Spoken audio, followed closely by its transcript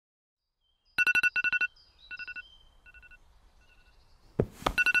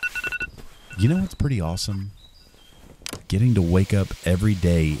You know what's pretty awesome? Getting to wake up every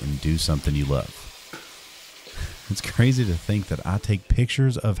day and do something you love. It's crazy to think that I take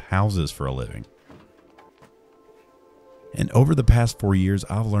pictures of houses for a living. And over the past 4 years,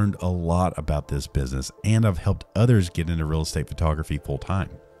 I've learned a lot about this business, and I've helped others get into real estate photography full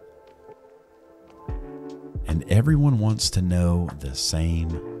time. And everyone wants to know the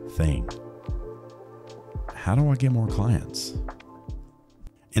same thing. How do I get more clients?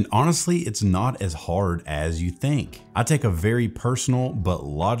 And honestly, it's not as hard as you think. I take a very personal but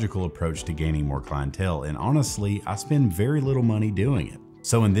logical approach to gaining more clientele, and honestly, I spend very little money doing it.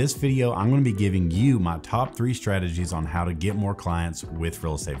 So in this video, I'm going to be giving you my top 3 strategies on how to get more clients with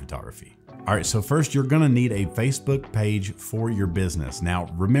real estate photography. All right, so first you're going to need a Facebook page for your business. Now,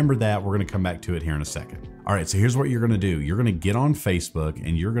 remember that. We're going to come back to it here in a second. All right, so here's what you're going to do. You're going to get on Facebook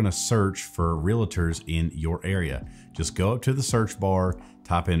and you're going to search for realtors in your area. Just go up to the search bar,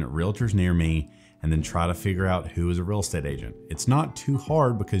 type in realtors near me, and then try to figure out who is a real estate agent. It's not too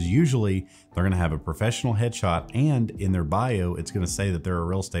hard because usually they're going to have a professional headshot, and in their bio, it's going to say that they're a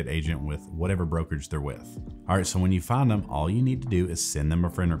real estate agent with whatever brokerage they're with. All right, so when you find them, all you need to do is send them a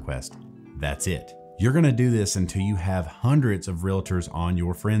friend request. That's it. You're going to do this until you have hundreds of realtors on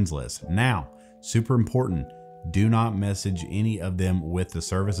your friends list. Now, super important, do not message any of them with the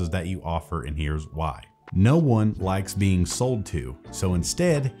services that you offer, and here's why. No one likes being sold to, so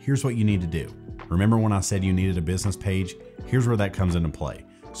instead, here's what you need to do. Remember when I said you needed a business page? Here's where that comes into play.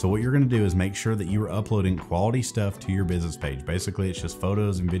 So what you're going to do is make sure that you are uploading quality stuff to your business page. Basically, it's just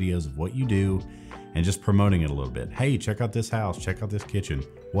photos and videos of what you do and just promoting it a little bit. Hey, check out this house, check out this kitchen,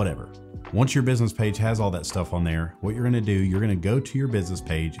 whatever. Once your business page has all that stuff on there, what you're going to do, you're going to go to your business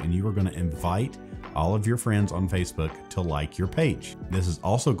page and you are going to invite all of your friends on Facebook to like your page. This is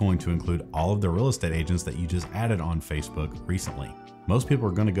also going to include all of the real estate agents that you just added on Facebook recently. Most people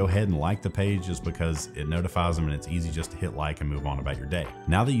are going to go ahead and like the page just because it notifies them and it's easy just to hit like and move on about your day.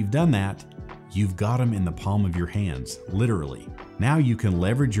 Now that you've done that, you've got them in the palm of your hands, literally. Now you can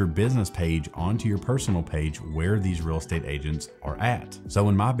leverage your business page onto your personal page where these real estate agents are at. So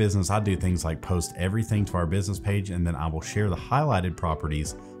in my business, I do things like post everything to our business page, and then I will share the highlighted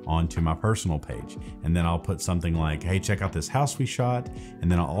properties onto my personal page. And then I'll put something like, hey, check out this house we shot. And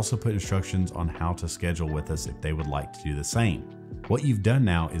then I'll also put instructions on how to schedule with us if they would like to do the same. What you've done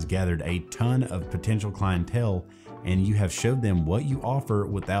now is gathered a ton of potential clientele, and you have showed them what you offer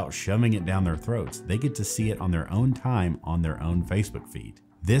without shoving it down their throats. They get to see it on their own time on their own Facebook feed.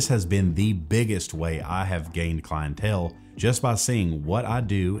 This has been the biggest way I have gained clientele, just by seeing what I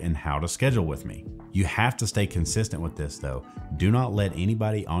do and how to schedule with me. You have to stay consistent with this though. Do not let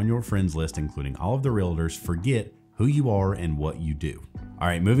anybody on your friends list, including all of the realtors, forget who you are and what you do. All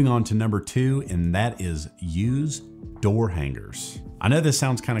right, moving on to number 2, and that is use door hangers. I know this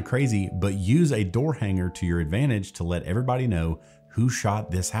sounds kind of crazy, but use a door hanger to your advantage to let everybody know who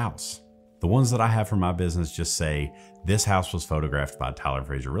shot this house. The ones that I have for my business just say, this house was photographed by Tyler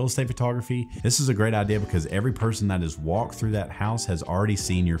Fraser Real Estate Photography. This is a great idea because every person that has walked through that house has already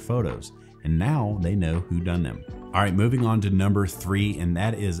seen your photos, and now they know who done them. All right, moving on to number 3, and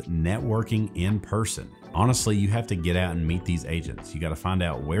that is networking in person. Honestly, you have to get out and meet these agents. You got to find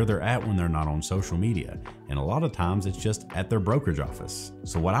out where they're at when they're not on social media. And a lot of times it's just at their brokerage office.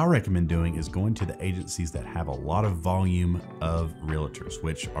 So what I recommend doing is going to the agencies that have a lot of volume of realtors,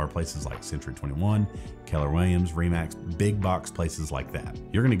 which are places like Century 21, Keller Williams, Remax, big box places like that.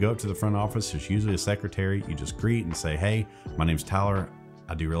 You're going to go up to the front office. There's usually a secretary. You just greet and say, hey, my name's Tyler.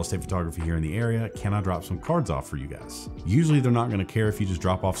 I do real estate photography here in the area. Can I drop some cards off for you guys? Usually they're not going to care if you just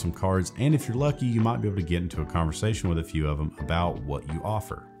drop off some cards, and if you're lucky, you might be able to get into a conversation with a few of them about what you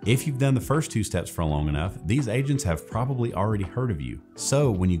offer. If you've done the first 2 steps for long enough, these agents have probably already heard of you.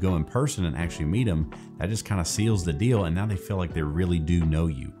 So when you go in person and actually meet them, that just kind of seals the deal, and now they feel like they really do know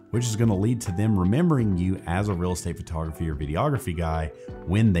you, which is going to lead to them remembering you as a real estate photography or videography guy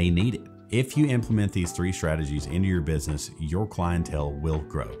when they need it. If you implement these 3 strategies into your business, your clientele will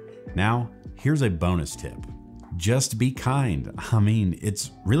grow. Now, here's a bonus tip. Just be kind. I mean,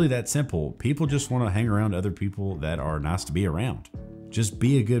 it's really that simple. People just want to hang around other people that are nice to be around. Just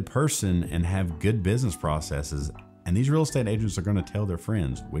be a good person and have good business processes, and these real estate agents are going to tell their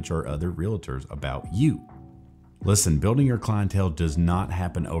friends, which are other realtors, about you. Listen, building your clientele does not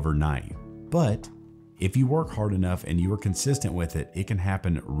happen overnight, but if you work hard enough and you are consistent with it, it can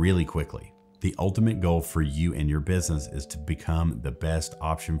happen really quickly. The ultimate goal for you and your business is to become the best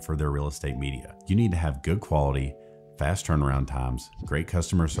option for their real estate media. You need to have good quality, fast turnaround times, great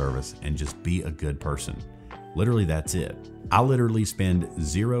customer service, and just be a good person. Literally, that's it. I literally spend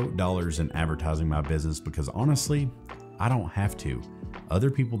 $0 in advertising my business because honestly, I don't have to. other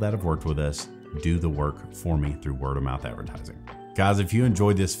people that have worked with us do the work for me through word of mouth advertising. Guys, if you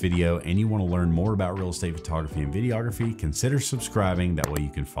enjoyed this video and you want to learn more about real estate photography and videography, consider subscribing. That way you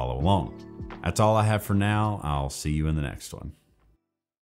can follow along. That's all I have for now. I'll see you in the next one.